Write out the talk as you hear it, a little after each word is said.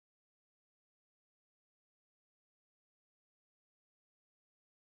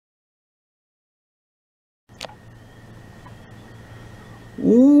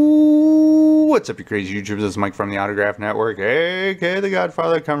Ooh, what's up, you crazy YouTubers? This is Mike from the Autograph Network, aka The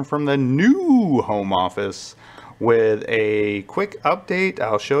Godfather, coming from the new home office with a quick update.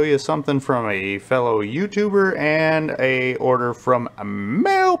 I'll show you something from a fellow YouTuber and a order from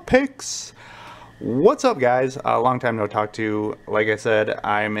Mailpix. What's up, guys? A long time no talk to. Like I said,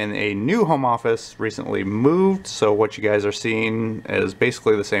 I'm in a new home office, recently moved, so what you guys are seeing is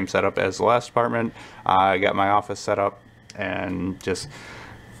basically the same setup as the last apartment. I got my office set up and just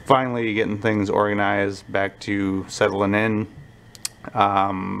finally getting things organized, back to settling in.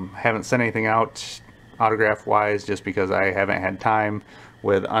 Haven't sent anything out autograph wise just because I haven't had time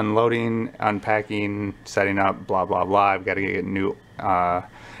with unloading, unpacking, setting up, blah blah blah. I've got to get new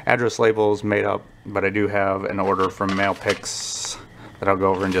address labels made up, but I do have an order from Mailpix that I'll go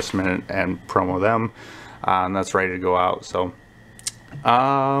over in just a minute and promo them, and that's ready to go out. So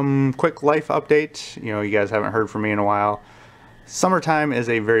quick life update. You know, you guys haven't heard from me in a while. Summertime is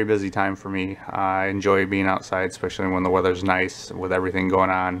a very busy time for me. I enjoy being outside, especially when the weather's nice with everything going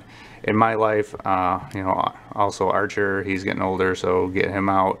on in my life. You know, also Archer, he's getting older, so get him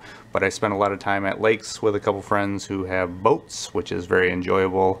out. But I spend a lot of time at lakes with a couple friends who have boats, which is very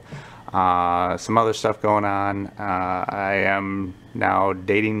enjoyable. Some other stuff going on. I am now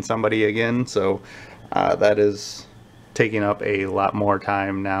dating somebody again, so that is taking up a lot more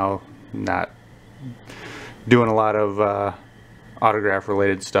time now. Not doing a lot of autograph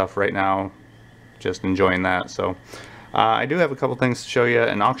related stuff right now, just enjoying that. So I do have a couple things to show you.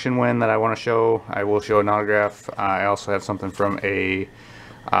 An auction win that I want to show. I will show an autograph. I also have something from a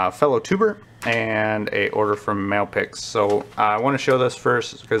fellow tuber and a order from Mailpix. So I want to show this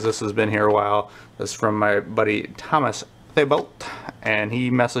first because this has been here a while. This is from my buddy Thomas Thibault, and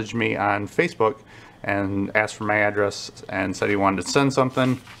he messaged me on Facebook and asked for my address and said he wanted to send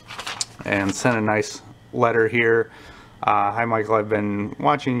something, and sent a nice letter here. Hi Michael, I've been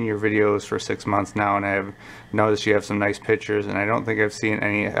watching your videos for 6 months now, and I've noticed you have some nice pictures, and I don't think I've seen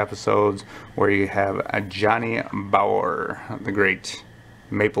any episodes where you have a Johnny Bauer, the great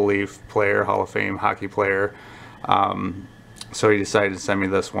Maple Leaf player, Hall of Fame hockey player. So he decided to send me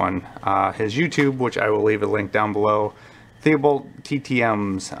this one. His YouTube, which I will leave a link down below, Godfather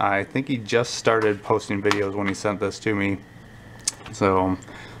TTMs. I think he just started posting videos when he sent this to me. So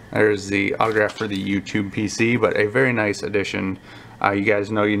there's the autograph for the YouTube PC, but a very nice addition. You guys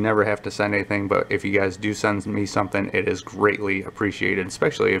know you never have to send anything, but if you guys do send me something, it is greatly appreciated,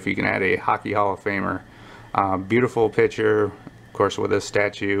 especially if you can add a Hockey Hall of Famer. Beautiful picture, of course, with his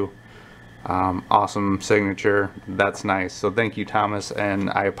statue. Awesome signature. That's nice. So thank you, Thomas, and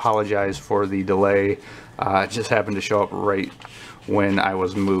I apologize for the delay. It just happened to show up right when I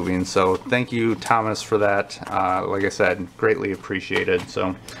was moving, so thank you, Thomas, for that. Like I said, greatly appreciated.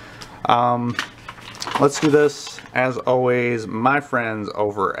 So let's do this. As always, my friends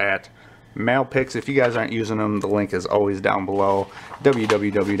over at Mailpix, if you guys aren't using them, the link is always down below.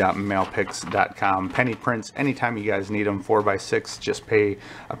 www.mailpix.com. Penny prints anytime you guys need them. 4x6, just pay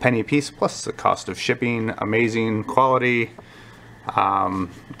a penny a piece plus the cost of shipping. Amazing quality. I'm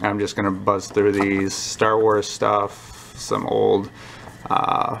just gonna buzz through these. Star Wars stuff, some old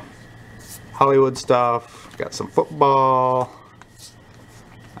Hollywood stuff, got some football.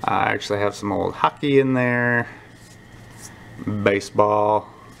 I actually have some old hockey in there, baseball.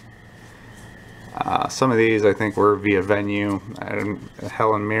 Some of these I think were via venue.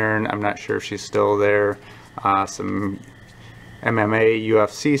 Helen Mirren, I'm not sure if she's still there. Some MMA,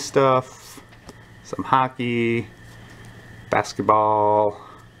 UFC stuff, some hockey, basketball.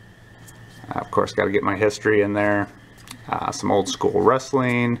 Of course, got to get my history in there. Some old school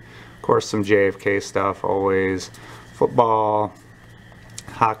wrestling, of course, some JFK stuff always, football,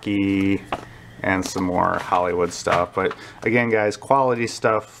 hockey, and some more Hollywood stuff. But again, guys, quality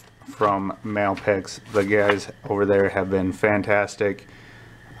stuff from Mailpix. The guys over there have been fantastic.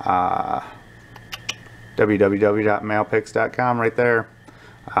 www.mailpix.com right there.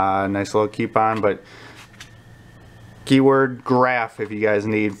 Nice little coupon, but keyword graph if you guys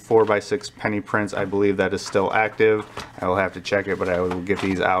need 4x6 penny prints. I believe that is still active. I will have to check it, but I will get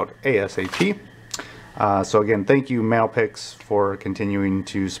these out ASAP. So again, thank you, Mailpix, for continuing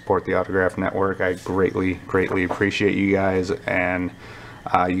to support the Autograph Network. I greatly appreciate you guys, and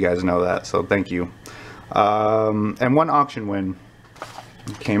you guys know that, so thank you. And one auction win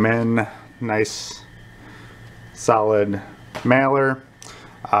came in. Nice solid mailer.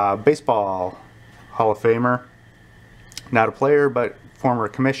 Baseball Hall of Famer. Not a player, but former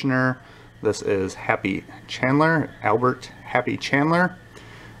commissioner. This is Happy Chandler, Albert Happy Chandler.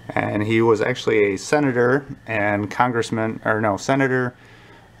 And he was actually a senator and congressman, or no, senator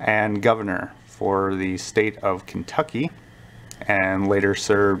and governor for the state of Kentucky. and later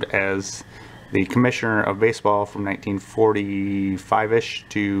served as the commissioner of baseball from 1945-ish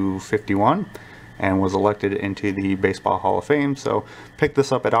to 51, and was elected into the Baseball Hall of Fame. So picked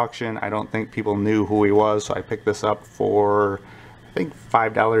this up at auction. I don't think people knew who he was, so I picked this up for, I think,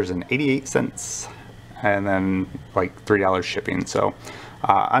 $5.88, and then like $3 shipping. So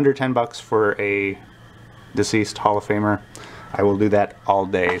under 10 bucks for a deceased Hall of Famer. I will do that all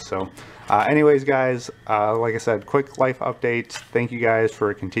day. So anyways, guys, like I said, quick life update. Thank you guys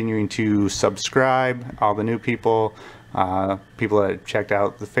for continuing to subscribe, all the new people, people that checked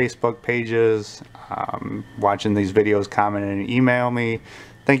out the Facebook pages, watching these videos, commenting and email me.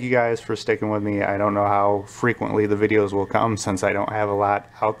 Thank you guys for sticking with me. I don't know how frequently the videos will come since I don't have a lot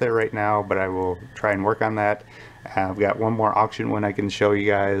out there right now, but I will try and work on that. I've got one more auction one I can show you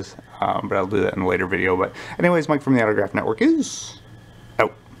guys, but I'll do that in a later video. But anyways, Mike from the Autograph Network is